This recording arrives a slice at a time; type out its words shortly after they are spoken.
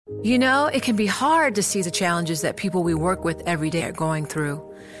You know, it can be hard to see the challenges that people we work with every day are going through.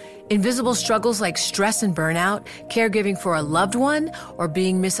 Invisible struggles like stress and burnout, caregiving for a loved one, or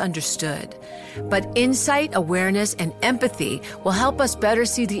being misunderstood. But insight, awareness, and empathy will help us better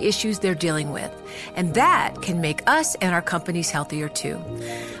see the issues they're dealing with. And that can make us and our companies healthier too.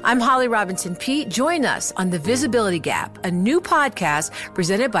 I'm Holly Robinson Peete. Join us on The Visibility Gap, a new podcast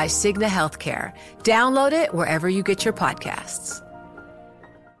presented by Cigna Healthcare. Download it wherever you get your podcasts.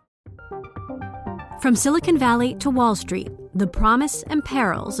 From Silicon Valley to Wall Street, the promise and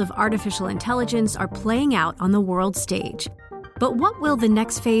perils of artificial intelligence are playing out on the world stage. But what will the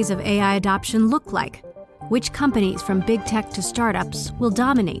next phase of AI adoption look like? Which companies, from big tech to startups, will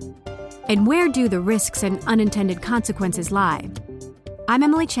dominate? And where do the risks and unintended consequences lie? I'm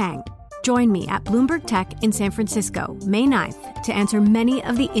Emily Chang. Join me at Bloomberg Tech in San Francisco, May 9th, to answer many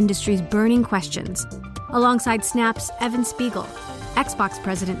of the industry's burning questions, alongside Snap's Evan Spiegel, Xbox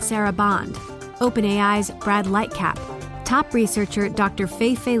President Sarah Bond, OpenAI's Brad Lightcap, top researcher Dr.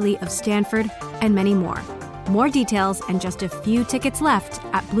 Fei-Fei Li of Stanford, and many more. More details and just a few tickets left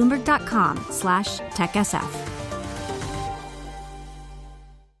at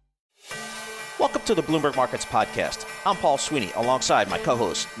Bloomberg.com/TechSF. Welcome to the Bloomberg Markets Podcast. I'm Paul Sweeney, alongside my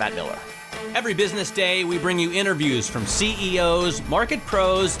co-host, Matt Miller. Every business day, we bring you interviews from CEOs, market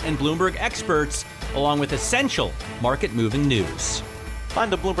pros, and Bloomberg experts, along with essential market-moving news. Find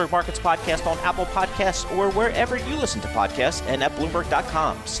the Bloomberg Markets Podcast on Apple Podcasts or wherever you listen to podcasts and at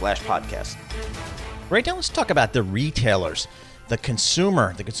Bloomberg.com/podcast. Right now, let's talk about the retailers, the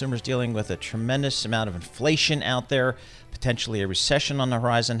consumer. The consumer's dealing with a tremendous amount of inflation out there, potentially a recession on the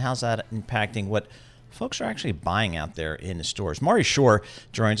horizon. How's that impacting what folks are actually buying out there in the stores? Mari Schor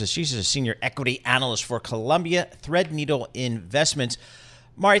joins us. She's a senior equity analyst for Columbia Threadneedle Investments.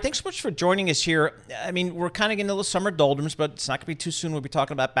 Mari, thanks so much for joining us here. I mean, we're kind of getting a little summer doldrums, but it's not going to be too soon. We'll be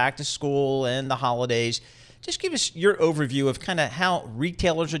talking about back to school and the holidays. Just give us your overview of kind of how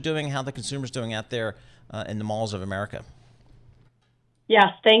retailers are doing, how the consumer's doing out there in the malls of America.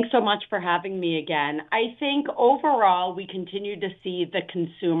 Yes, thanks so much for having me again. I think overall, we continue to see the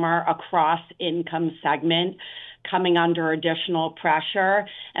consumer across income segment coming under additional pressure.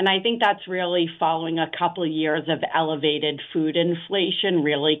 And I think that's really following a couple of years of elevated food inflation,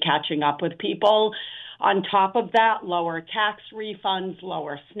 really catching up with people. On top of that, lower tax refunds,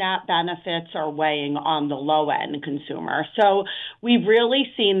 lower SNAP benefits are weighing on the low-end consumer. So we've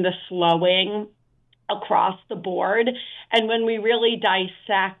really seen the slowing across the board. And when we really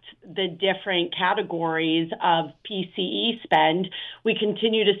dissect the different categories of PCE spend, we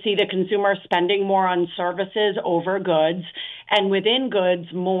continue to see the consumer spending more on services over goods, and within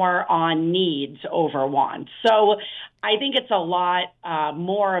goods, more on needs over wants. So I think it's a lot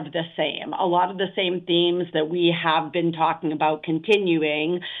more of the same, a lot of the same themes that we have been talking about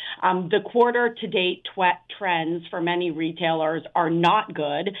continuing. The quarter-to-date trends for many retailers are not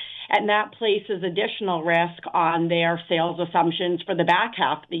good, and that places additional risk on their sales assumptions for the back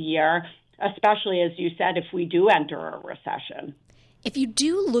half of the year, especially, as you said, if we do enter a recession. If you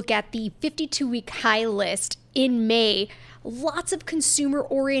do look at the 52-week high list in May, lots of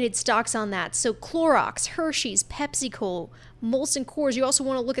consumer-oriented stocks on that. So Clorox, Hershey's, PepsiCo, Molson Coors. You also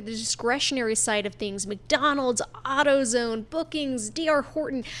want to look at the discretionary side of things. McDonald's, AutoZone, Bookings, D.R.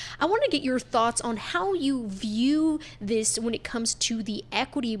 Horton. I want to get your thoughts on how you view this when it comes to the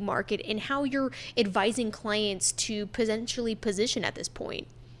equity market and how you're advising clients to potentially position at this point.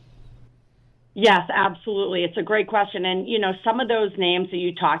 Yes, absolutely. It's a great question. And, you know, some of those names that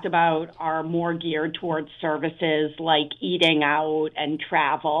you talked about are more geared towards services like eating out and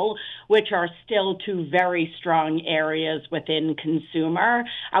travel, which are still two very strong areas within consumer.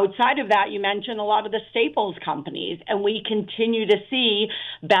 Outside of that, you mentioned a lot of the staples companies, and we continue to see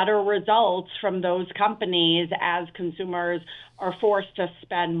better results from those companies as consumers are forced to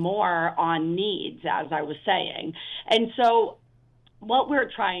spend more on needs, as I was saying. And so what we're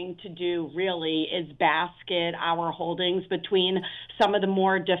trying to do really is basket our holdings between some of the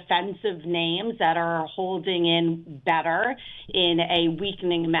more defensive names that are holding in better in a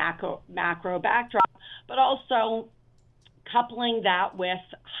weakening macro backdrop, but also coupling that with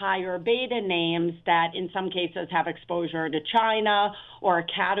higher beta names that in some cases have exposure to China or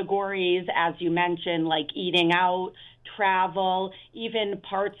categories, as you mentioned, like eating out, travel, even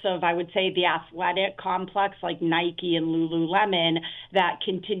parts of, I would say, the athletic complex like Nike and Lululemon that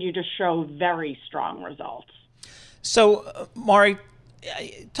continue to show very strong results. So, Mari,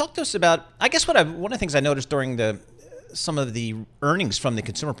 talk to us about, I guess one of the things I noticed during some of the earnings from the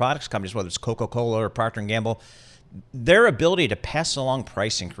consumer products companies, whether it's Coca-Cola or Procter & Gamble, their ability to pass along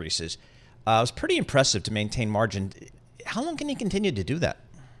price increases was pretty impressive to maintain margin. How long can you continue to do that?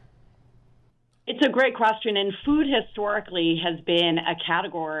 It's a great question, and food historically has been a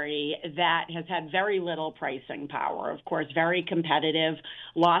category that has had very little pricing power. Of course, very competitive,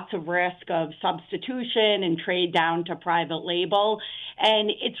 lots of risk of substitution and trade down to private label.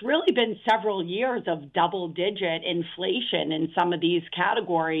 And it's really been several years of double-digit inflation in some of these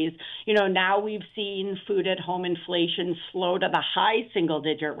categories. You know, now we've seen food at home inflation slow to the high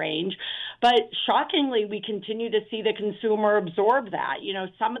single-digit range. But shockingly, we continue to see the consumer absorb that. You know,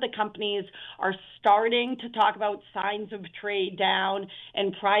 some of the companies are starting to talk about signs of trade down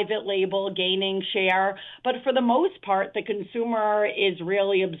and private label gaining share. But for the most part, the consumer is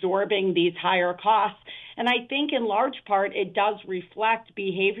really absorbing these higher costs. And I think in large part, it does reflect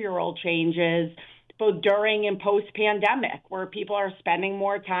behavioral changes both during and post-pandemic, where people are spending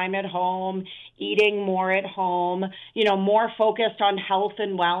more time at home, eating more at home, you know, more focused on health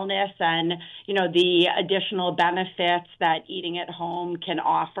and wellness and, you know, the additional benefits that eating at home can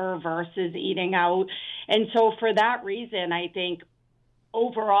offer versus eating out. And so for that reason, I think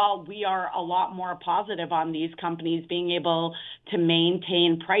overall, we are a lot more positive on these companies being able to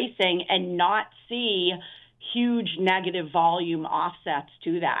maintain pricing and not see huge negative volume offsets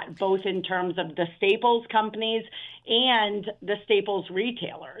to that, both in terms of the staples companies and the staples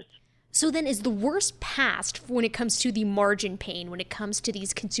retailers. So then is the worst past when it comes to the margin pain, when it comes to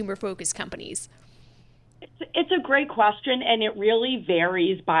these consumer-focused companies? It's a great question, and it really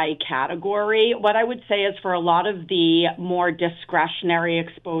varies by category. What I would say is for a lot of the more discretionary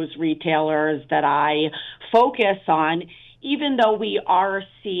exposed retailers that I focus on, even though we are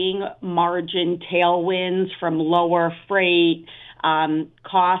seeing margin tailwinds from lower freight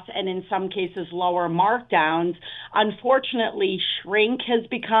costs and in some cases lower markdowns, unfortunately, shrink has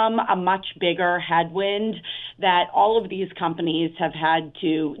become a much bigger headwind that all of these companies have had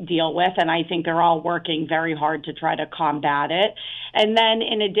to deal with. And I think they're all working very hard to try to combat it. And then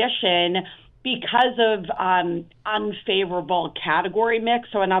in addition, because of unfavorable category mix,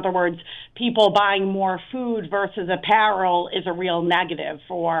 so in other words, people buying more food versus apparel is a real negative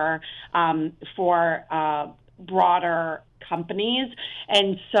for broader companies.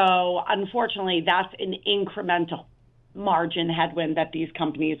 And so, unfortunately, that's an incremental margin headwind that these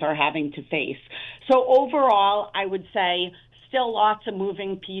companies are having to face. So overall, I would say still lots of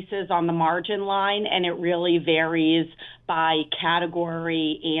moving pieces on the margin line, and it really varies by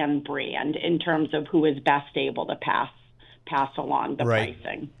category and brand in terms of who is best able to pass along the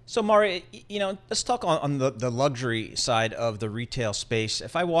pricing. So, Mari, you know, let's talk on the luxury side of the retail space.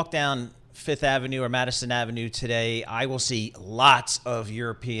 If I walk down Fifth Avenue or Madison Avenue today, I will see lots of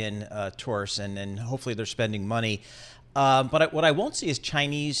European tourists, and hopefully they're spending money. But what I won't see is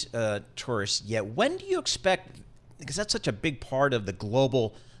Chinese tourists yet. When do you expect, because that's such a big part of the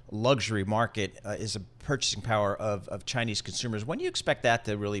global luxury market, is the purchasing power of Chinese consumers, when do you expect that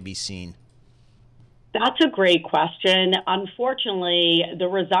to really be seen? That's a great question. Unfortunately, the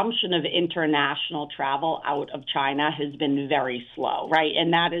resumption of international travel out of China has been very slow, right?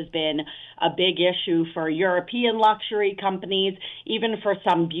 And that has been a big issue for European luxury companies, even for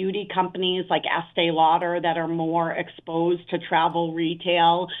some beauty companies like Estee Lauder that are more exposed to travel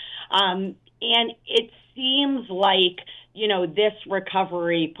retail. And it seems like, you know, this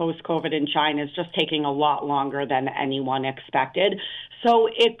recovery post-COVID in China is just taking a lot longer than anyone expected. So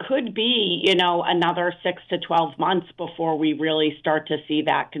it could be, you know, another 6 to 12 months before we really start to see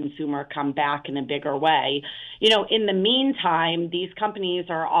that consumer come back in a bigger way. You know, in the meantime, these companies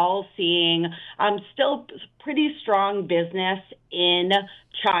are all seeing still pretty strong business in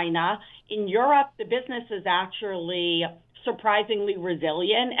China. In Europe, the business is actually surprisingly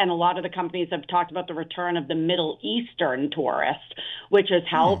resilient, and a lot of the companies have talked about the return of the Middle Eastern tourist, which has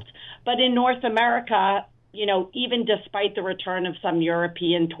helped. But in North America, you know, even despite the return of some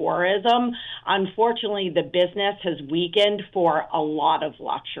European tourism, unfortunately, the business has weakened for a lot of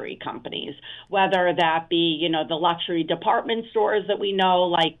luxury companies, whether that be, you know, the luxury department stores that we know,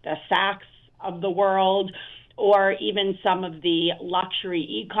 like the Saks of the world, or even some of the luxury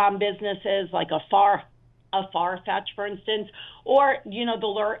e-com businesses like a Farfetch, for instance, or, you know,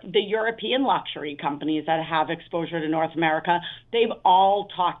 the European luxury companies that have exposure to North America. They've all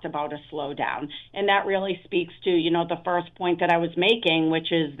talked about a slowdown. And that really speaks to, you know, the first point that I was making,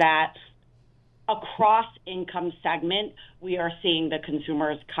 which is that across income segment, we are seeing the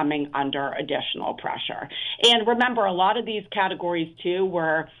consumers coming under additional pressure. And remember, a lot of these categories, too,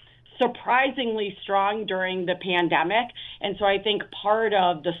 were surprisingly strong during the pandemic. And so I think part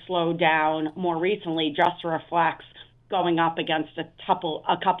of the slowdown more recently just reflects going up against a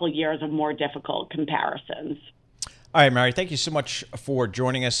couple years of more difficult comparisons. All right, Mari, thank you so much for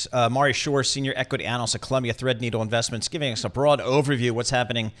joining us. Mari Schorr, Senior Equity Analyst at Columbia Threadneedle Investments, giving us a broad overview of what's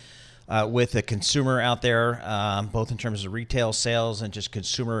happening with the consumer out there, both in terms of retail sales and just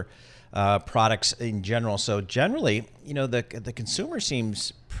consumer products in general. So generally, the consumer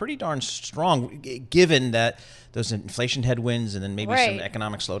seems pretty darn strong, given that those inflation headwinds and then maybe some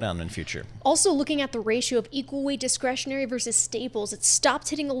economic slowdown in the future. Also, looking at the ratio of equal weight discretionary versus staples, it stopped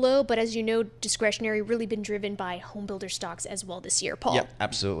hitting a low, but as you know, discretionary really been driven by home builder stocks as well this year. Paul? Yep,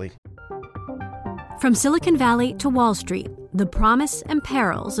 absolutely. From Silicon Valley to Wall Street, the promise and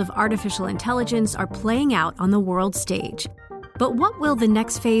perils of artificial intelligence are playing out on the world stage. But what will the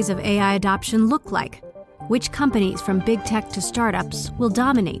next phase of AI adoption look like? Which companies from big tech to startups will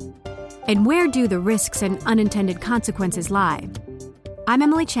dominate? And where do the risks and unintended consequences lie? I'm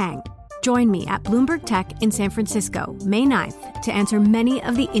Emily Chang. Join me at Bloomberg Tech in San Francisco, May 9th, to answer many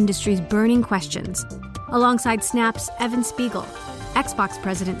of the industry's burning questions, alongside Snap's Evan Spiegel, Xbox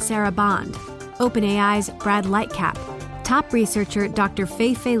President Sarah Bond, OpenAI's Brad Lightcap, top researcher Dr.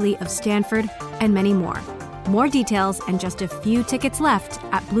 Fei-Fei Li of Stanford, and many more. More details and just a few tickets left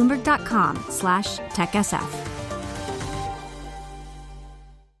at Bloomberg.com/TechSF.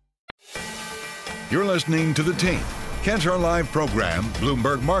 You're listening to The Tape. Catch our live program,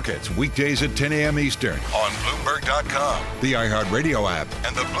 Bloomberg Markets, weekdays at 10 a.m. Eastern on Bloomberg.com, the iHeartRadio app,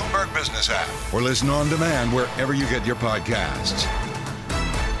 and the Bloomberg Business app, or listen on demand wherever you get your podcasts.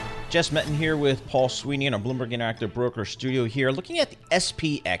 Jess Metten here with Paul Sweeney in our Bloomberg Interactive Broker studio here, looking at the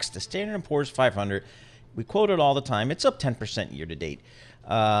SPX, the Standard & Poor's 500. We quote it all the time. It's up 10% year to date.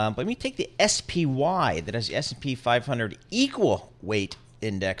 But when we take the SPY, that is the S&P 500 equal weight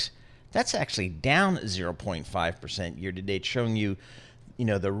index, that's actually down 0.5% year to date, showing you,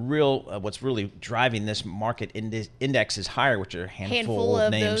 the real what's really driving this market index is higher, which are a handful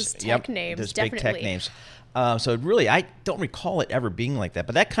of names. Those tech names, those definitely. big tech names. So really, I don't recall it ever being like that.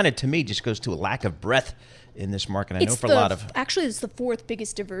 But that kind of, to me, just goes to a lack of breadth in this market. I know for a lot of... Actually, it's the fourth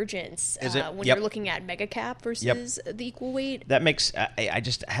biggest divergence when you're looking at mega cap versus the equal weight. That makes... I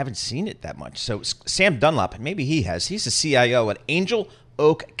just haven't seen it that much. So Sam Dunlop, and maybe he has, he's the CIO at Angel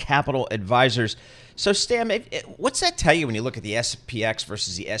Oak Capital Advisors. So Sam, what's that tell you when you look at the SPX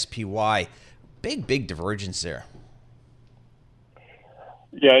versus the SPY? Big divergence there.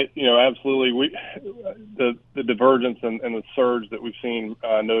 Yeah, absolutely. The divergence and the surge that we've seen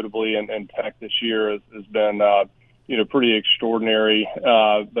notably in tech this year has been pretty extraordinary.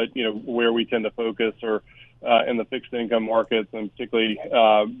 But where we tend to focus are in the fixed income markets, and particularly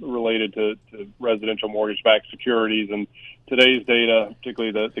related to residential mortgage-backed securities. And today's data,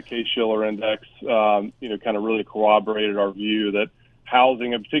 particularly the Case-Shiller index, kind of really corroborated our view that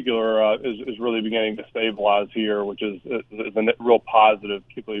housing in particular is really beginning to stabilize here, which is a real positive,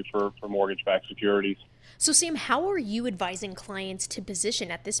 particularly for mortgage-backed securities. So, Sam, how are you advising clients to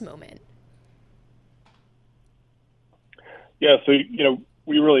position at this moment? Yeah, so,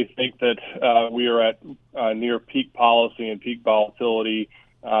 we really think that we are at near peak policy and peak volatility,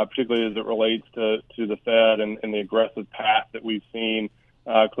 particularly as it relates to the Fed and the aggressive path that we've seen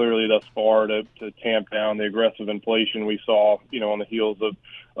clearly thus far to tamp down the aggressive inflation we saw, on the heels of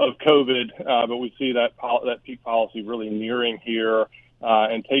COVID. But we see that peak policy really nearing here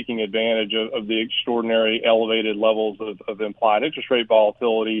and taking advantage of the extraordinary elevated levels of implied interest rate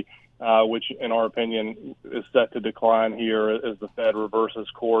volatility, which, in our opinion, is set to decline here as the Fed reverses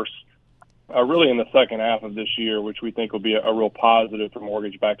course really in the second half of this year, which we think will be a real positive for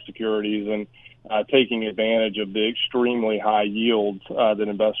mortgage-backed securities and taking advantage of the extremely high yields that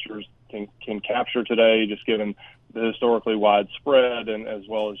investors can capture today, just given the historically wide spread and as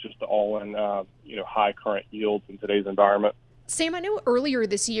well as just the all-in high current yields in today's environment. Sam, I know earlier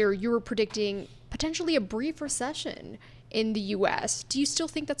this year you were predicting potentially a brief recession in the U.S. Do you still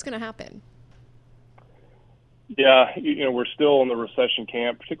think that's going to happen? Yeah, we're still in the recession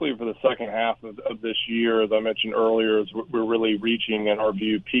camp, particularly for the second half of this year. As I mentioned earlier, as we're really reaching, in our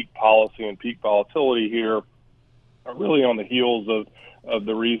view, peak policy and peak volatility here, really on the heels of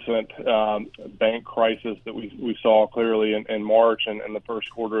the recent bank crisis that we saw clearly in March and in the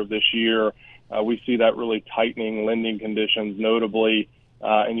first quarter of this year. We see that really tightening lending conditions notably,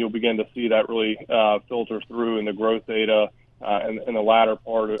 and you'll begin to see that really filter through in the growth data in the latter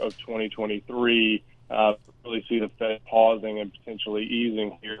part of 2023. Really see the Fed pausing and potentially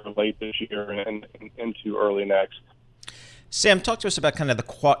easing here late this year and into early next. Sam, talk to us about kind of the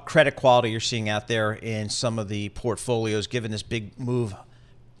credit quality you're seeing out there in some of the portfolios, given this big move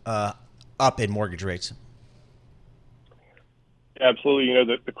up in mortgage rates.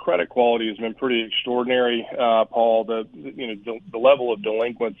 Absolutely. The credit quality has been pretty extraordinary, Paul. The level of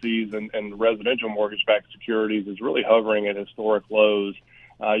delinquencies and residential mortgage-backed securities is really hovering at historic lows.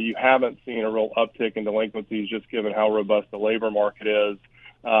 You haven't seen a real uptick in delinquencies just given how robust the labor market is.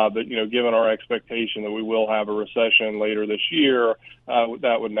 But, given our expectation that we will have a recession later this year,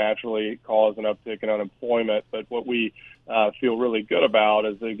 that would naturally cause an uptick in unemployment. But what we feel really good about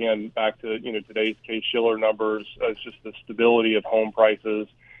is, again, back to, today's Case-Shiller numbers, it's just the stability of home prices.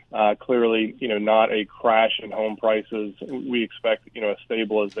 Clearly, not a crash in home prices. We expect, a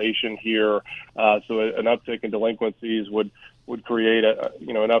stabilization here. So an uptick in delinquencies would create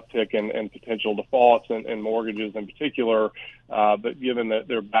an uptick in potential defaults and mortgages in particular. But given that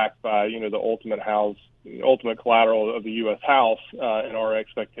they're backed by, the ultimate collateral of the U.S. house, and our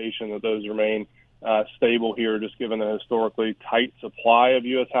expectation that those remain stable here, just given the historically tight supply of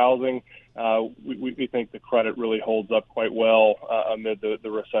U.S. housing, we think the credit really holds up quite well amid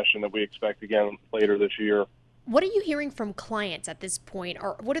the recession that we expect again later this year. What are you hearing from clients at this point?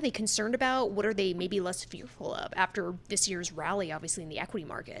 Or what are they concerned about? What are they maybe less fearful of after this year's rally, obviously, in the equity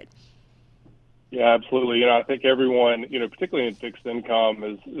market? Yeah, absolutely. I think everyone, particularly in fixed income,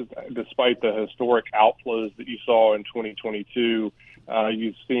 is despite the historic outflows that you saw in 2022,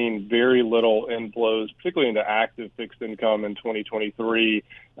 you've seen very little inflows, particularly into active fixed income in 2023.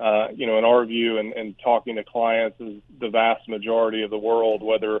 In our view and talking to clients, is the vast majority of the world,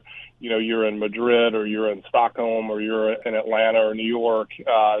 whether, you're in Madrid or you're in Stockholm or you're in Atlanta or New York,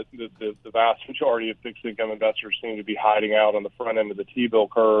 the vast majority of fixed income investors seem to be hiding out on the front end of the T-bill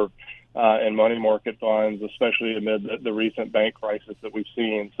curve and money market funds, especially amid the recent bank crisis that we've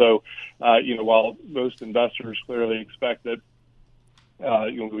seen. So, while most investors clearly expect that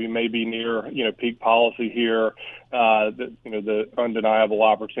we may be near, peak policy here, the undeniable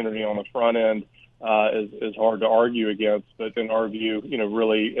opportunity on the front end is hard to argue against. But in our view,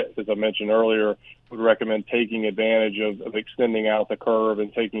 really, as I mentioned earlier, would recommend taking advantage of extending out the curve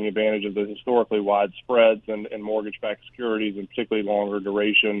and taking advantage of the historically wide spreads and mortgage-backed securities, and particularly longer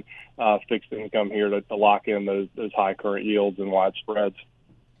duration fixed income here to lock in those high current yields and wide spreads.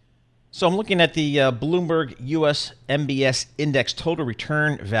 So I'm looking at the Bloomberg U.S. MBS Index total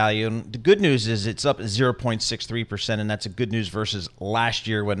return value. And the good news is it's up 0.63%, and that's a good news versus last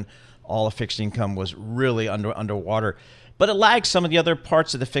year when all of fixed income was really underwater. But it lags some of the other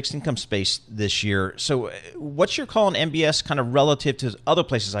parts of the fixed income space this year. So what's your call on MBS kind of relative to other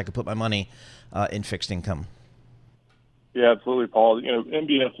places I could put my money in fixed income? Yeah, absolutely, Paul.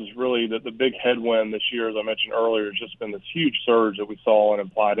 MBS is really the big headwind this year, as I mentioned earlier, has just been this huge surge that we saw in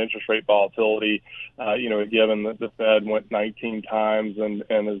implied interest rate volatility. Given that the Fed went 19 times and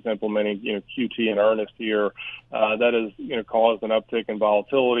is implementing, QT in earnest here, that has, caused an uptick in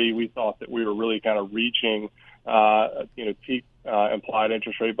volatility. We thought that we were really kind of reaching, peak implied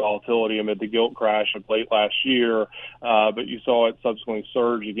interest rate volatility amid the gilt crash of late last year. But you saw it subsequently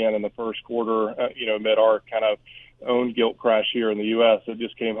surge again in the first quarter, amid our kind of own gilt crash here in the U.S. It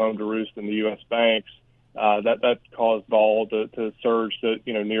just came home to roost in the U.S. banks. That caused vol to surge to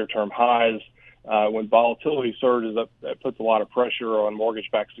near-term highs. When volatility surges, that puts a lot of pressure on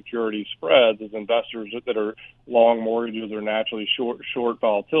mortgage-backed security spreads, as investors that are long mortgages are naturally short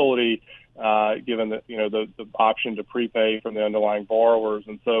volatility, given that the option to prepay from the underlying borrowers.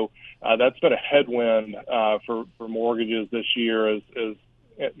 And so that's been a headwind for mortgages this year, as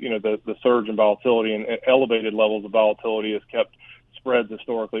the surge in volatility and elevated levels of volatility has kept spreads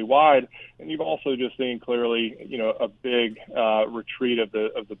historically wide. And you've also just seen clearly, a big retreat of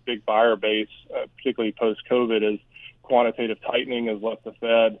the big buyer base, particularly post-COVID, as quantitative tightening has left the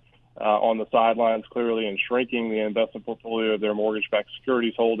Fed on the sidelines clearly and shrinking the investment portfolio of their mortgage-backed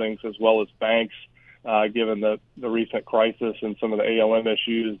securities holdings, as well as banks, given the recent crisis and some of the ALM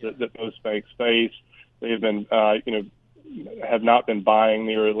issues that most banks face. They have been, have not been buying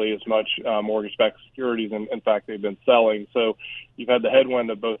nearly as much mortgage-backed securities, and in fact, they've been selling. So you've had the headwind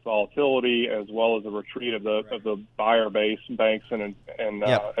of both volatility as well as the retreat of the buyer base, banks and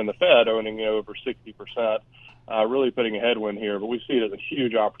the Fed owning over 60%, really putting a headwind here. But we see it as a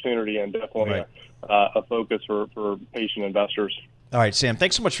huge opportunity and definitely a focus for patient investors. All right, Sam,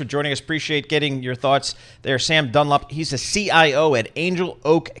 thanks so much for joining us. Appreciate getting your thoughts there. Sam Dunlop, he's a CIO at Angel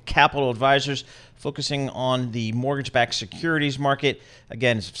Oak Capital Advisors, focusing on the mortgage-backed securities market.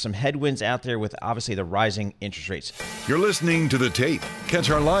 Again, some headwinds out there with obviously the rising interest rates. You're listening to The Tape.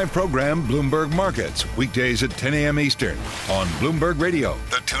 Catch our live program, Bloomberg Markets, weekdays at 10 a.m. Eastern on Bloomberg Radio,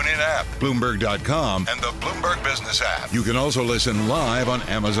 the TuneIn app, Bloomberg.com, and the Bloomberg Business app. You can also listen live on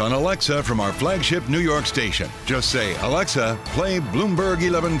Amazon Alexa from our flagship New York station. Just say, Alexa, play Bloomberg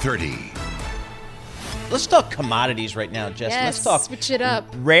 1130. let's talk commodities right now, Jess. Yes, let's talk switch it up.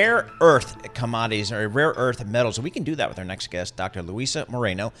 Rare earth commodities or rare earth metals. We can do that with our next guest, Dr. Luisa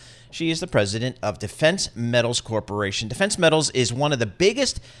Moreno. She is the president of Defense Metals Corporation. Defense Metals is one of the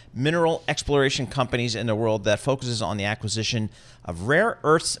biggest mineral exploration companies in the world that focuses on the acquisition of rare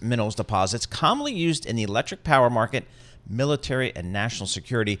earth minerals deposits commonly used in the electric power market, military, and national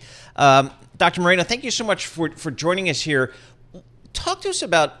security. Dr. Moreno, thank you so much for joining us here. Talk to us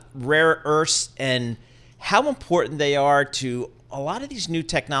about rare earths and how important they are to a lot of these new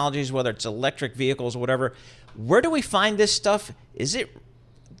technologies, whether it's electric vehicles or whatever. Where do we find this stuff? Is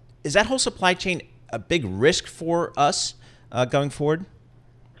that whole supply chain a big risk for us going forward?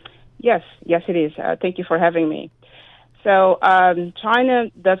 Yes, it is. Thank you for having me. So China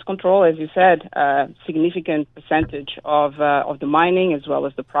does control, as you said, a significant percentage of the mining as well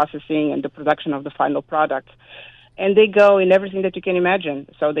as the processing and the production of the final product. And they go in everything that you can imagine.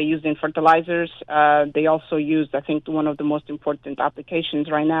 So they use in fertilizers. They also use, I think, one of the most important applications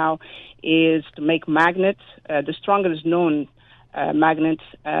right now is to make magnets, the strongest known magnets,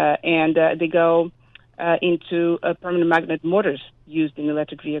 and they go into permanent magnet motors used in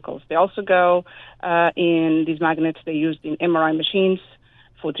electric vehicles. They also go in these magnets. They used in MRI machines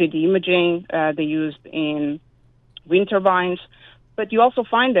for 3D imaging. They used in wind turbines, but you also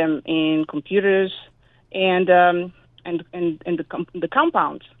find them in computers and the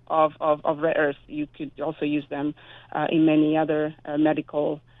compounds of rare earth. You could also use them in many other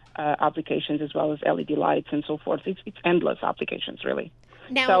medical applications as well as LED lights and so forth. It's endless applications, really.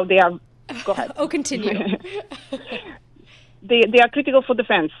 Now, so they are. Go ahead. Oh, continue. They are critical for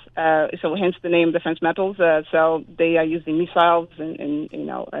defense, so hence the name Defense Metals. So they are used in missiles and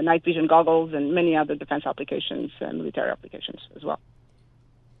night vision goggles and many other defense applications and military applications as well.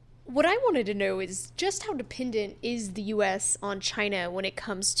 What I wanted to know is just how dependent is the U.S. on China when it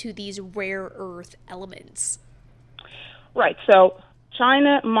comes to these rare earth elements? Right. So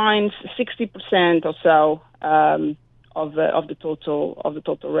China mines 60% or so of the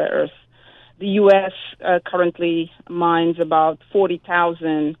total rare earth. The U.S. Currently mines about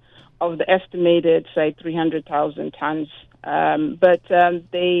 40,000 of the estimated, say, 300,000 tons. But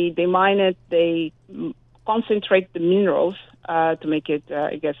they mine it. They concentrate the minerals to make it,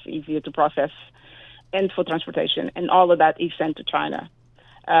 easier to process and for transportation. And all of that is sent to China.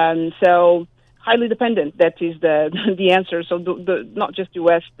 So highly dependent, that is the answer. So not just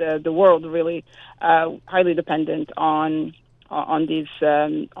U.S., the world really highly dependent on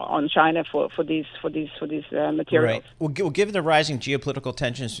China for these materials. Right. Well, given the rising geopolitical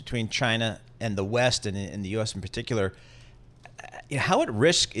tensions between China and the West, and in the U.S. in particular, how at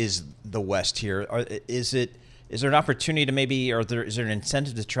risk is the West here? Is there an opportunity to maybe, or is there an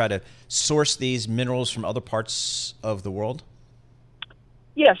incentive to try to source these minerals from other parts of the world?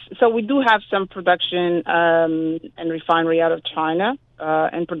 Yes. So we do have some production and refinery out of China,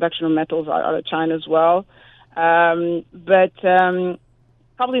 and production of metals out of China as well. But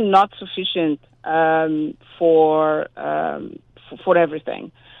probably not sufficient for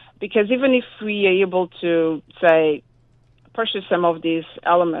everything, because even if we are able to, say, purchase some of these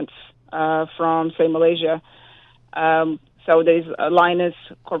elements from, say, Malaysia, so there's Lynas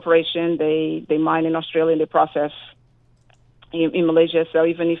Corporation, they mine in Australia and they process in Malaysia. So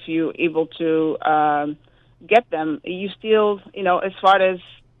even if you're able to get them, you still, as far as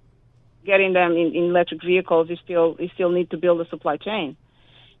getting them in electric vehicles, you still need to build a supply chain.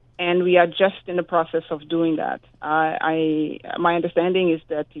 And we are just in the process of doing that. My understanding is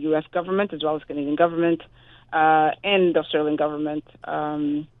that the U.S. government, as well as Canadian government, and the Australian government,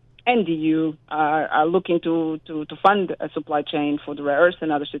 and the EU are looking to fund a supply chain for the rare earths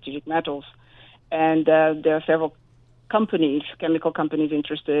and other strategic metals. And there are several chemical companies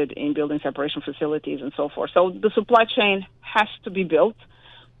interested in building separation facilities and so forth. So the supply chain has to be built.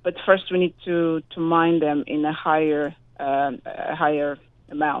 But first, we need to mine them in a higher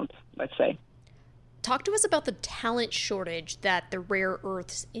amount, let's say. Talk to us about the talent shortage that the rare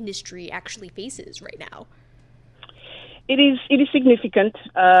earths industry actually faces right now. It is significant,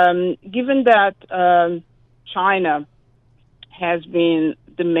 given that China has been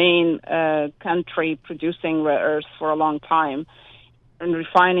the main country producing rare earths for a long time and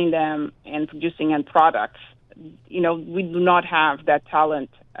refining them and producing end products. We do not have that talent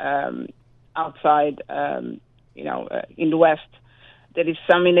outside, in the West. There is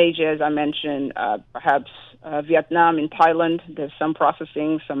some in Asia, as I mentioned, perhaps Vietnam and Thailand. There's some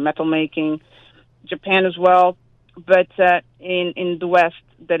processing, some metal making, Japan as well. But in the West,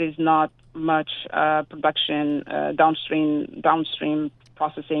 there is not much production, downstream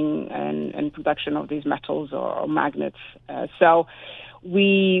processing and production of these metals or magnets. So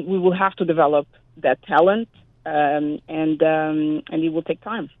we will have to develop that talent, and it will take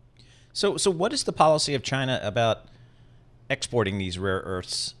time. So what is the policy of China about exporting these rare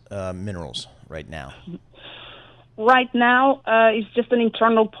earths minerals right now? Right now, it's just an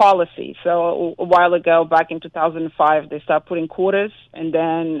internal policy. So a while ago, back in 2005, they started putting quotas, and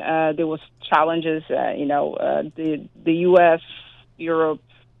then there was challenges. The U.S., Europe,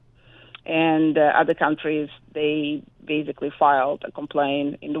 and other countries, they basically filed a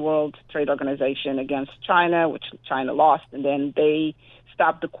complaint in the World Trade Organization against China, which China lost, and then they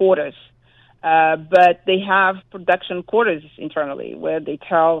stopped the quotas. But they have production quotas internally where they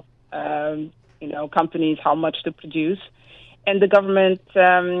tell companies how much to produce, and the government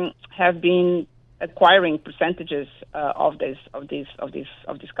have been acquiring percentages of these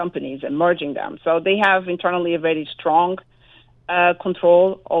companies and merging them. So they have internally a very strong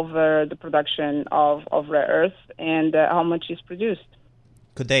control over the production of rare earths and how much is produced.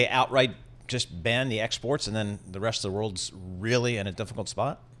 Could they outright just ban the exports, and then the rest of the world's really in a difficult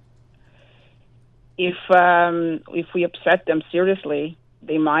spot? If we upset them seriously,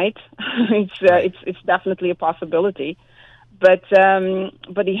 they might. It's definitely a possibility, but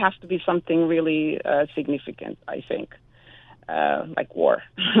it has to be something really significant, I think, like war.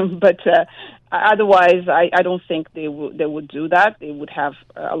 But otherwise, I don't think they would do that. They would have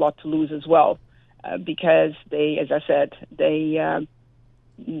a lot to lose as well, because they, as I said, they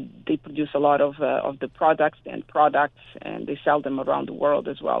produce a lot of the products, and they sell them around the world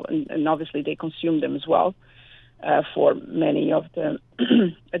as well, and obviously they consume them as well. For many of the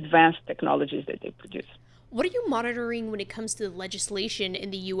advanced technologies that they produce. What are you monitoring when it comes to legislation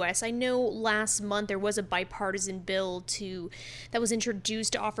in the U.S.? I know last month there was a bipartisan bill that was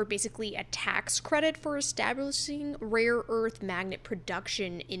introduced to offer basically a tax credit for establishing rare earth magnet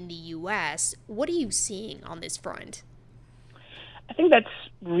production in the U.S. What are you seeing on this front? I think that's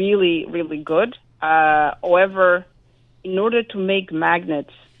really, really good. However, in order to make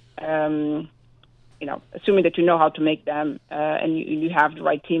magnets, assuming that you know how to make them and you have the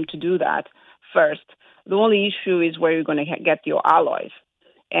right team to do that first, the only issue is where you're going to get your alloys.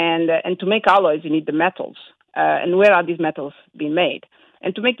 And to make alloys, you need the metals. And where are these metals being made?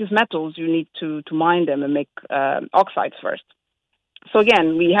 And to make these metals, you need to mine them and make oxides first. So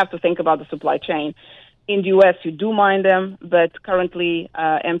again, we have to think about the supply chain. In the U.S., you do mine them, but currently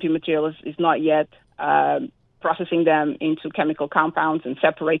MP Materials is not yet processing them into chemical compounds and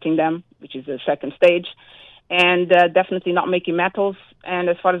separating them, which is the second stage, and definitely not making metals. And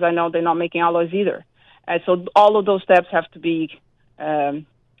as far as I know, they're not making alloys either. So all of those steps have to be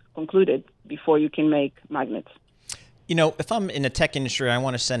concluded before you can make magnets. If I'm in the tech industry, I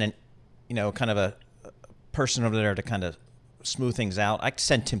want to send kind of a person over there to kind of smooth things out. I could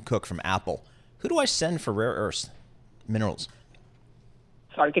send Tim Cook from Apple. Who do I send for rare earth minerals?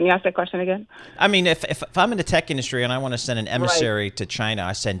 Sorry, can you ask that question again? I mean, if I'm in the tech industry and I want to send an emissary to China,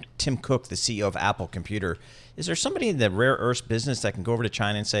 I send Tim Cook, the CEO of Apple Computer. Is there somebody in the rare earth business that can go over to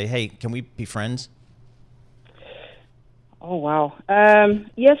China and say, hey, can we be friends? Oh, wow.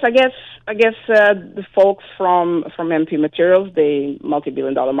 Yes, I guess the folks from MP Materials, the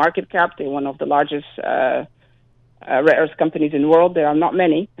multi-billion-dollar market cap, they're one of the largest rare earth companies in the world. There are not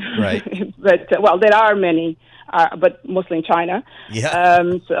many. Right. But, there are many. But mostly in China. Yeah.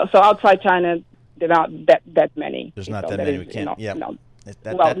 So outside China, there are not that many. There's not that many. We can't. Yeah. No.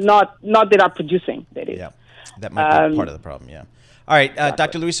 Not that are producing. That is. Yeah. That might be part of the problem. Yeah. All right, exactly.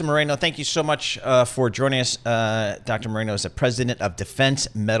 Dr. Luisa Moreno, thank you so much for joining us. Dr. Moreno is the president of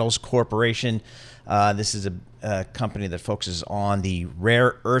Defense Metals Corporation. This is a company that focuses on the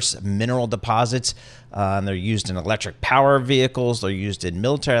rare earths mineral deposits. They're used in electric power vehicles. They're used in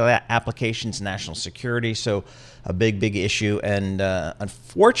military applications, national security. So a big issue. And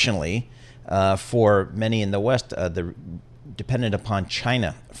unfortunately, for many in the West, they're dependent upon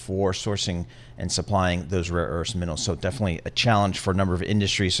China for sourcing and supplying those rare earths minerals. So definitely a challenge for a number of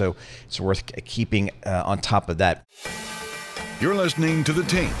industries. So it's worth keeping on top of that. You're listening to The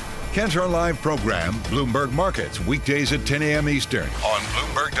Team. Catch our live program, Bloomberg Markets, weekdays at 10 a.m. Eastern on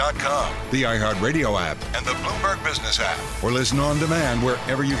Bloomberg.com, the iHeartRadio app, and the Bloomberg Business app. Or listen on demand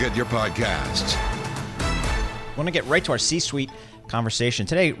wherever you get your podcasts. I want to get right to our C-suite conversation.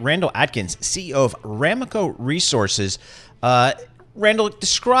 Today, Randall Atkins, CEO of Ramaco Resources. Randall,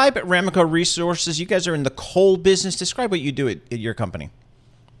 describe Ramaco Resources. You guys are in the coal business. Describe what you do at your company.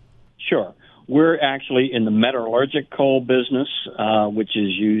 Sure. We're actually in the metallurgic coal business, which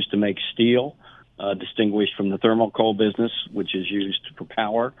is used to make steel, distinguished from the thermal coal business, which is used for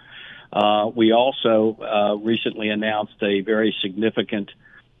power. We also recently announced a very significant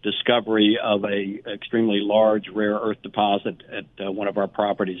discovery of a extremely large rare earth deposit at one of our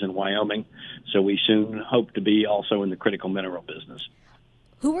properties in Wyoming. So we soon hope to be also in the critical mineral business.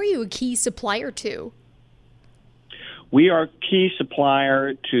 Who are you a key supplier to? We are a key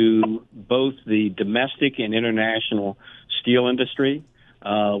supplier to both the domestic and international steel industry.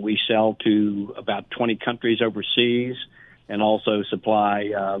 We sell to about 20 countries overseas and also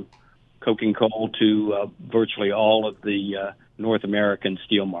supply coking coal to virtually all of the North American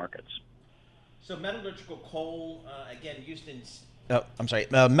steel markets. So metallurgical coal, again, used in...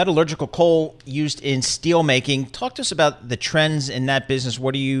 metallurgical coal used in steel making. Talk to us about the trends in that business.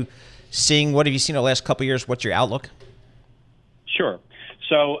 What are you seeing? What have you seen in the last couple of years? What's your outlook? Sure.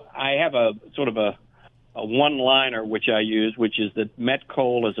 So I have a sort of a one-liner which I use, which is that met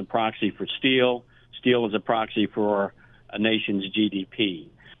coal is a proxy for steel. Steel is a proxy for a nation's GDP.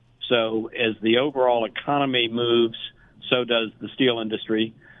 So as the overall economy moves, so does the steel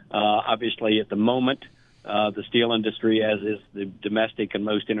industry. Obviously, at the moment, the steel industry, as is the domestic and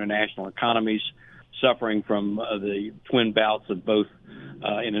most international economies, suffering from the twin bouts of both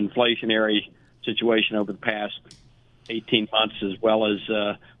an inflationary situation over the past 18 months as well as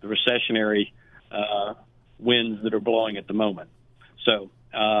the recessionary winds that are blowing at the moment. So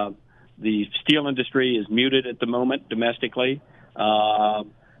the steel industry is muted at the moment domestically,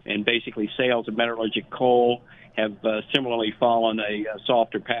 and basically sales of metallurgical coal have similarly followed a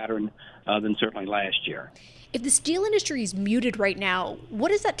softer pattern than certainly last year. If the steel industry is muted right now, what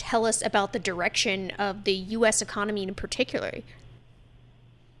does that tell us about the direction of the U.S. economy in particular?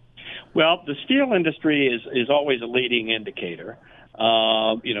 Well, the steel industry is always a leading indicator.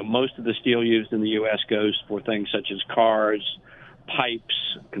 Most of the steel used in the U.S. goes for things such as cars,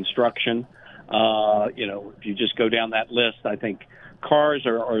 pipes, construction. If you just go down that list, I think cars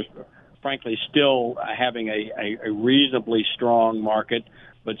are frankly still having a reasonably strong market,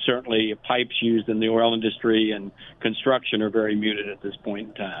 but certainly pipes used in the oil industry and construction are very muted at this point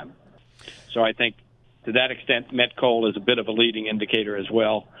in time. So I think to that extent, met coal is a bit of a leading indicator as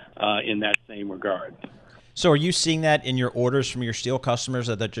well in that same regard. So are you seeing that in your orders from your steel customers,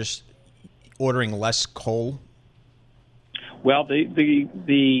 that they're just ordering less coal? Well,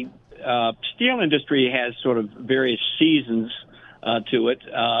 the steel industry has sort of various seasons to it.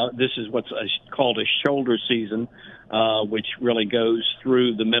 This is what's called a shoulder season, which really goes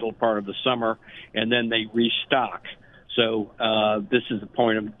through the middle part of the summer, and then they restock. So this is the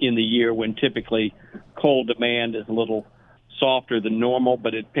point in the year when typically coal demand is a little softer than normal,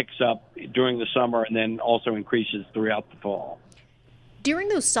 but it picks up during the summer and then also increases throughout the fall. During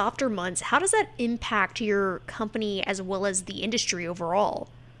those softer months, how does that impact your company as well as the industry overall?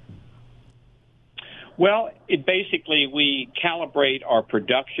 Well, we calibrate our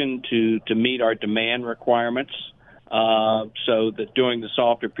production to meet our demand requirements, so that during the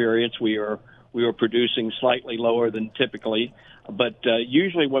softer periods we are producing slightly lower than typically. But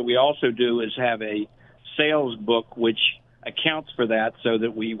usually what we also do is have a sales book which accounts for that, so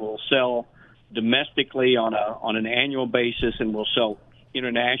that we will sell domestically on an annual basis and we'll sell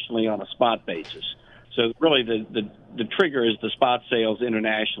internationally on a spot basis. So really the trigger is the spot sales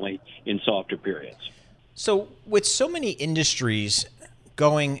internationally in softer periods. So with so many industries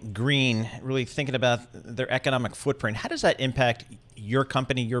going green, really thinking about their economic footprint, how does that impact your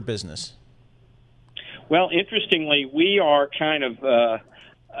company, your business? Well, interestingly, we are kind of a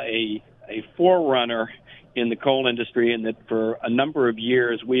forerunner in the coal industry, in that for a number of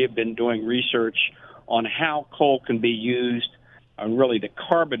years we have been doing research on how coal can be used, and really the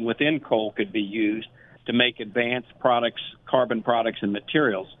carbon within coal could be used to make advanced products, carbon products and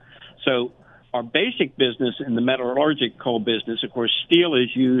materials. So our basic business in the metallurgical coal business, of course, steel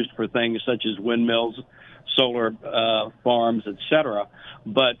is used for things such as windmills, solar farms, etc.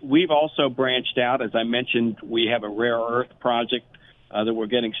 But we've also branched out. As I mentioned, we have a rare earth project that we're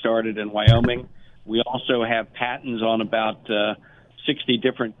getting started in Wyoming. We also have patents on about 60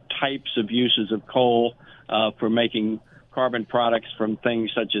 different types of uses of coal for making carbon products from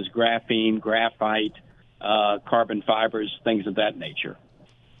things such as graphene, graphite, carbon fibers, things of that nature.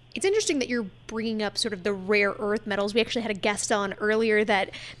 It's interesting that you're bringing up sort of the rare earth metals. We actually had a guest on earlier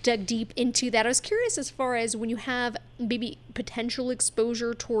that dug deep into that. I was curious as far as when you have maybe potential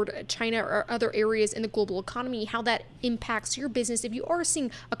exposure toward China or other areas in the global economy, how that impacts your business if you are seeing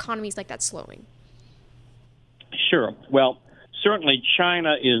economies like that slowing. Sure. Well, certainly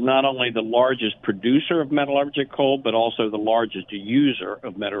China is not only the largest producer of metallurgical coal, but also the largest user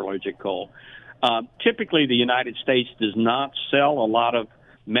of metallurgical coal. Typically, the United States does not sell a lot of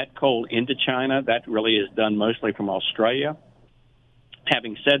met coal into China. That really is done mostly from Australia.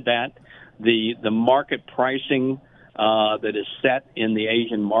 Having said that, the market pricing that is set in the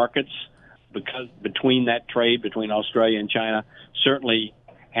Asian markets, because between that trade between Australia and China certainly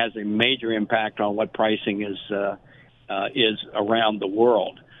has a major impact on what pricing is around the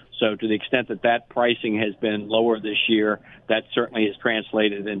world. So to the extent that that pricing has been lower this year, that certainly is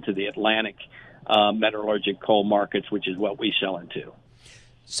translated into the Atlantic metallurgic coal markets, which is what we sell into.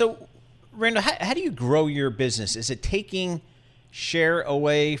 So, Randall, how do you grow your business? Is it taking share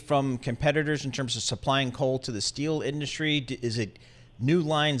away from competitors in terms of supplying coal to the steel industry? Is it new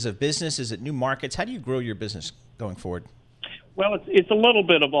lines of business? Is it new markets? How do you grow your business going forward? Well, it's a little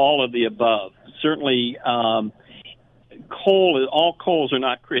bit of all of the above. Certainly, all coals are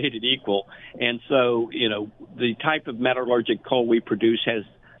not created equal. And so, the type of metallurgic coal we produce has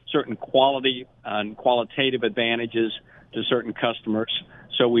certain quality and qualitative advantages to certain customers.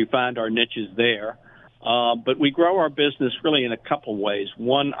 So we find our niches there. But we grow our business really in a couple ways.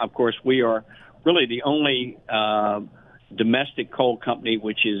 One, of course, we are really the only domestic coal company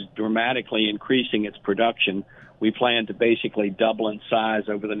which is dramatically increasing its production. We plan to basically double in size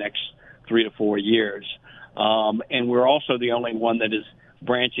over the next 3 to 4 years. And we're also the only one that is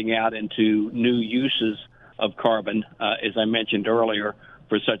branching out into new uses of carbon, as I mentioned earlier,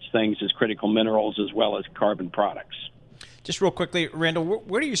 for such things as critical minerals as well as carbon products. Just real quickly, Randall,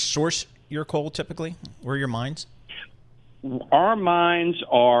 where do you source your coal typically? Where are your mines? Our mines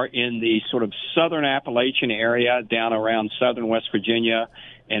are in the sort of southern Appalachian area, down around southern West Virginia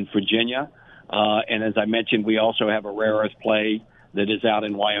and Virginia. And as I mentioned, we also have a rare earth play that is out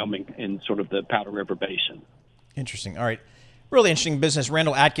in Wyoming in sort of the Powder River Basin. Interesting. All right. Really interesting business.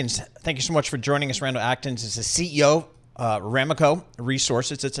 Randall Atkins, thank you so much for joining us. Randall Atkins is the CEO of Ramaco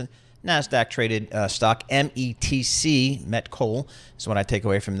Resources. It's a NASDAQ-traded stock, METC, Met Coal, is what I take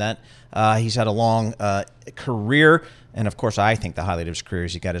away from that. He's had a long career, and of course, I think the highlight of his career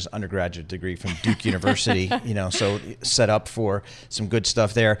is he got his undergraduate degree from Duke University, so set up for some good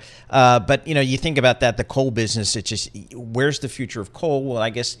stuff there. But, you think about that, the coal business, it's just, where's the future of coal? Well, I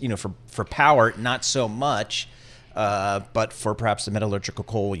guess, for power, not so much, but for perhaps the metallurgical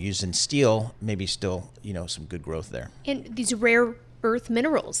coal used in steel, maybe still, some good growth there. And these rare earth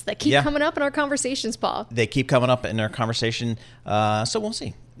minerals that keep coming up in our conversations, Paul. They keep coming up in our conversation, so we'll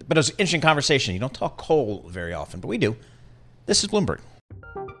see. But it was an interesting conversation. You don't talk coal very often, but we do. This is Bloomberg.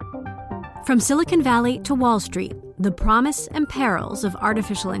 From Silicon Valley to Wall Street, the promise and perils of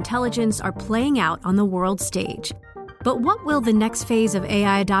artificial intelligence are playing out on the world stage. But what will the next phase of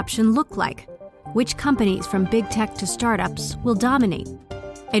AI adoption look like? Which companies, from big tech to startups, will dominate?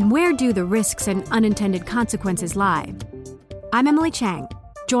 And where do the risks and unintended consequences lie? I'm Emily Chang.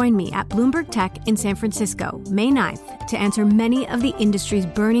 Join me at Bloomberg Tech in San Francisco, May 9th, to answer many of the industry's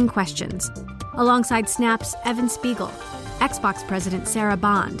burning questions, alongside Snap's Evan Spiegel, Xbox President Sarah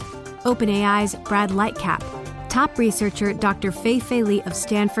Bond, OpenAI's Brad Lightcap, top researcher Dr. Fei Li of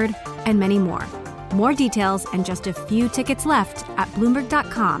Stanford, and many more. More details and just a few tickets left at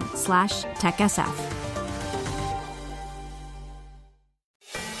Bloomberg.com/TechSF.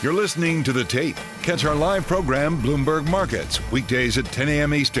 You're listening to The Tape. Catch our live program, Bloomberg Markets, weekdays at 10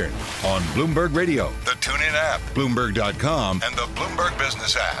 a.m. Eastern on Bloomberg Radio, the TuneIn app, Bloomberg.com, and the Bloomberg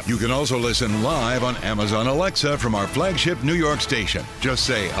Business app. You can also listen live on Amazon Alexa from our flagship New York station. Just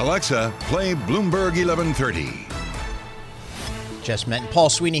say, Alexa, play Bloomberg 1130. Jess Met and Paul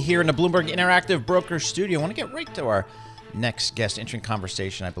Sweeney here in the Bloomberg Interactive Broker Studio. I want to get right to our next guest. Interesting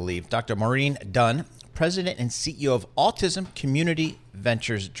conversation, I believe. Dr. Maureen Dunn, President and CEO of Autism Community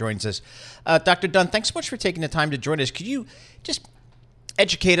Ventures, joins us. Dr. Dunn, thanks so much for taking the time to join us. Could you just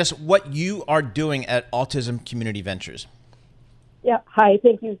educate us what you are doing at Autism Community Ventures? Yeah, hi.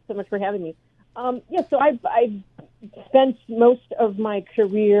 Thank you so much for having me. So I've spent most of my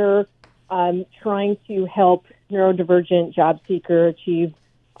career trying to help neurodivergent job seekers achieve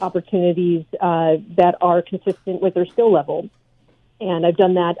opportunities that are consistent with their skill level. And I've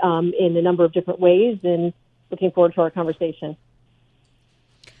done that in a number of different ways, and looking forward to our conversation.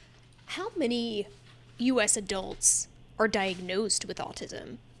 How many U.S. adults are diagnosed with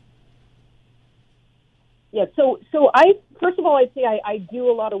autism? Yeah, so first of all, I'd say I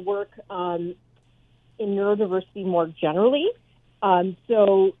do a lot of work in neurodiversity more generally.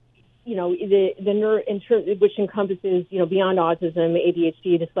 Which encompasses, beyond autism,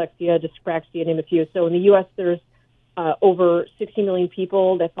 ADHD, dyslexia, dyspraxia, name a few. So in the U.S., there's over 60 million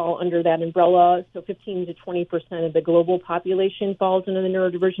people that fall under that umbrella. So 15 to 20% of the global population falls under the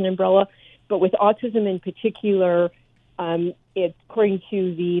neurodivergent umbrella. But with autism in particular, it's according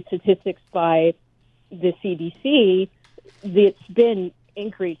to the statistics by the CDC, it's been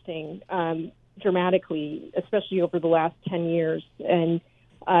increasing dramatically, especially over the last 10 years. And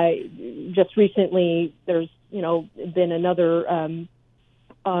Just recently, there's been another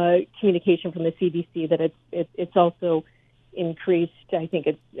communication from the CDC that it's also increased. I think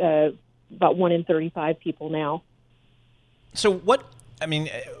it's about 1 in 35 people now. So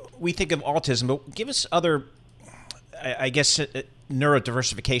we think of autism, but give us other, I guess,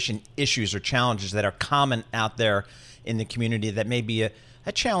 neurodiversification issues or challenges that are common out there in the community that may be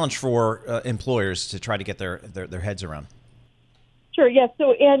a challenge for employers to try to get their heads around. Sure. Yes. Yeah,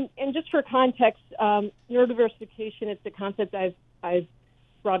 so, and just for context, neurodiversification, it's a concept I've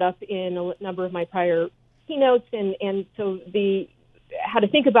brought up in a number of my prior keynotes, and so how to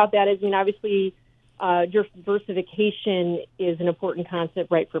think about that is, obviously, diversification is an important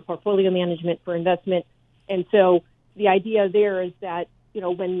concept, right, for portfolio management, for investment, and so the idea there is that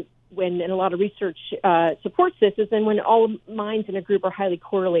when and a lot of research supports this, is then when all minds in a group are highly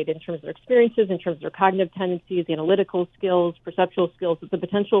correlated in terms of their experiences, in terms of their cognitive tendencies, analytical skills, perceptual skills, the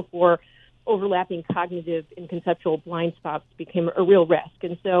potential for overlapping cognitive and conceptual blind spots became a real risk.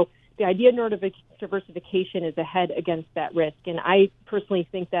 And so the idea of neurodiversification is ahead against that risk. And I personally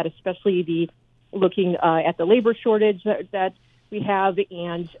think that especially looking at the labor shortage that we have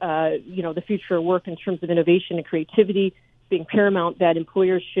and, the future of work in terms of innovation and creativity being paramount, that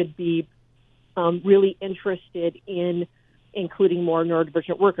employers should be really interested in including more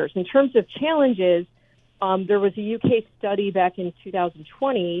neurodivergent workers. In terms of challenges, there was a UK study back in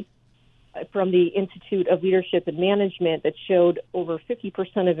 2020 from the Institute of Leadership and Management that showed over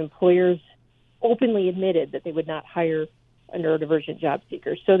 50% of employers openly admitted that they would not hire a neurodivergent job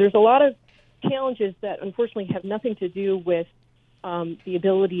seeker. So there's a lot of challenges that unfortunately have nothing to do with the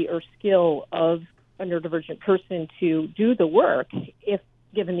ability or skill of a neurodivergent person to do the work if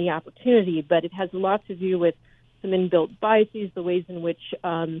given the opportunity, but it has a lot to do with some inbuilt biases, the ways in which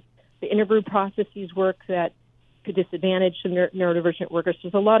the interview processes work that could disadvantage some neurodivergent workers.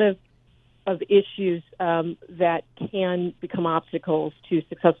 There's a lot of issues that can become obstacles to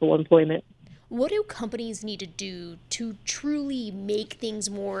successful employment. What do companies need to do to truly make things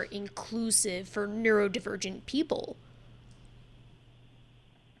more inclusive for neurodivergent people?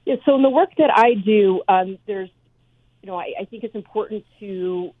 Yeah, so in the work that I do, there's, I think it's important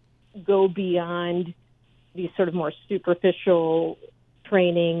to go beyond these sort of more superficial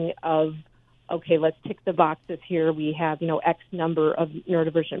training of, okay, let's tick the boxes here. We have, X number of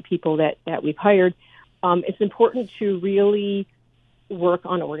neurodivergent people that we've hired. It's important to really work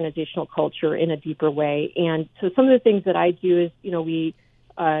on organizational culture in a deeper way. And so some of the things that I do is,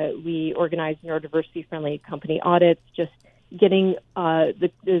 we organize neurodiversity-friendly company audits, just getting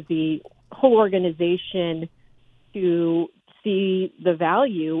the whole organization to see the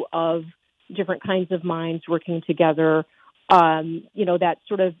value of different kinds of minds working together. That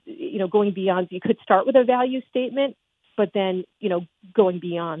sort of, going beyond, you could start with a value statement, but then, going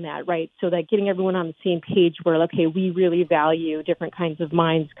beyond that, right? So that getting everyone on the same page where, okay, we really value different kinds of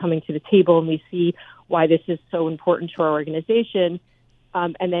minds coming to the table and we see why this is so important to our organization.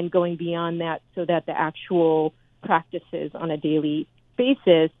 And then going beyond that so that the actual practices on a daily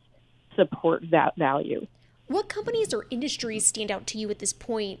basis support that value. What companies or industries stand out to you at this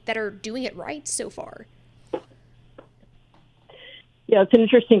point that are doing it right so far? Yeah, it's an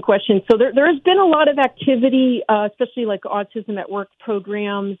interesting question. So there has been a lot of activity, especially like autism at work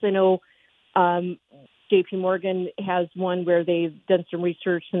programs. I know JP Morgan has one where they've done some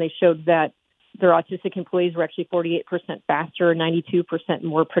research and they showed that their autistic employees were actually 48% faster, 92%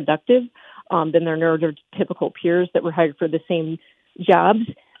 more productive than their neurotypical peers that were hired for the same jobs.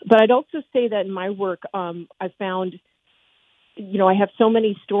 But I'd also say that in my work, I found, I have so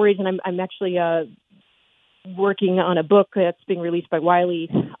many stories, and I'm actually working on a book that's being released by Wiley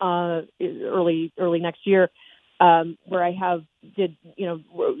early next year, where I did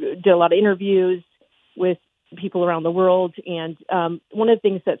a lot of interviews with people around the world. And one of the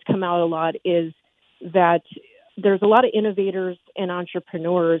things that's come out a lot is that there's a lot of innovators and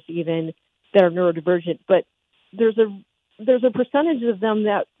entrepreneurs even that are neurodivergent, but there's a percentage of them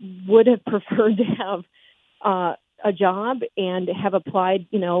that would have preferred to have a job and have applied,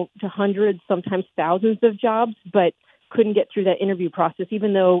 to hundreds, sometimes thousands of jobs, but couldn't get through that interview process,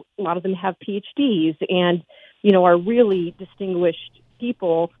 even though a lot of them have PhDs and, are really distinguished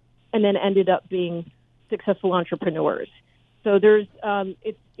people, and then ended up being successful entrepreneurs. So there's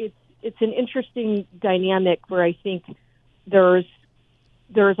it's an interesting dynamic where I think there's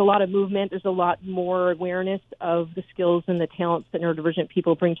a lot of movement. There's a lot more awareness of the skills and the talents that neurodivergent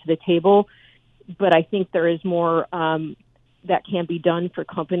people bring to the table. But I think there is more that can be done for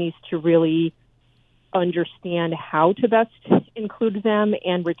companies to really understand how to best include them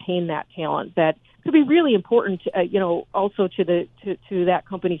and retain that talent. That could be really important, also to that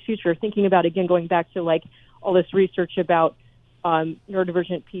company's future. Thinking about, again, going back to like all this research about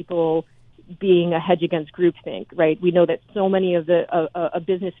neurodivergent people being a hedge against groupthink, right? We know that so many of the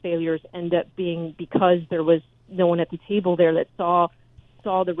business failures end up being because there was no one at the table there that saw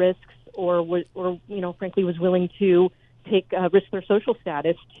the risks or frankly was willing to take risk their social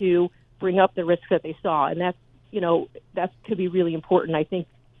status to bring up the risks that they saw, and that could be really important. I think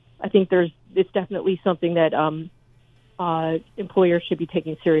it's definitely something that employers should be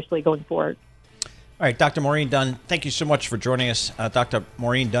taking seriously going forward. All right, Dr. Maureen Dunn, thank you so much for joining us. Dr.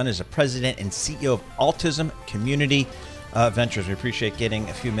 Maureen Dunn is the president and CEO of Autism Community Ventures. We appreciate getting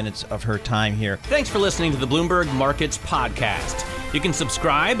a few minutes of her time here. Thanks for listening to the Bloomberg Markets Podcast. You can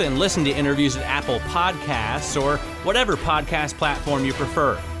subscribe and listen to interviews at Apple Podcasts or whatever podcast platform you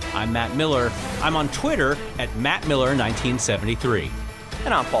prefer. I'm Matt Miller. I'm on Twitter at MattMiller1973.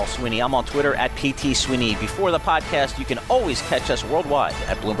 And I'm Paul Sweeney. I'm on Twitter at PT Sweeney. Before the podcast, you can always catch us worldwide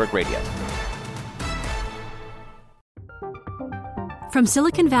at Bloomberg Radio. From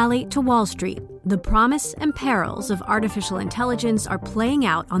Silicon Valley to Wall Street, the promise and perils of artificial intelligence are playing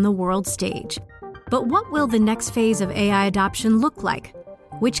out on the world stage. But what will the next phase of AI adoption look like?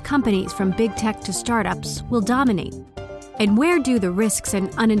 Which companies, from big tech to startups, will dominate? And where do the risks and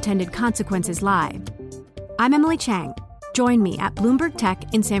unintended consequences lie? I'm Emily Chang. Join me at Bloomberg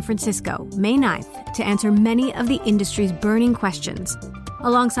Tech in San Francisco, May 9th, to answer many of the industry's burning questions,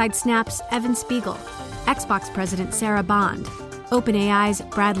 alongside Snap's Evan Spiegel, Xbox President Sarah Bond, OpenAI's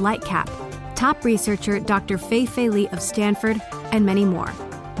Brad Lightcap, top researcher Dr. Fei-Fei Li of Stanford, and many more.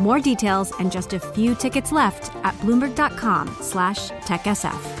 More details and just a few tickets left at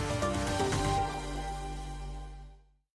Bloomberg.com/TechSF.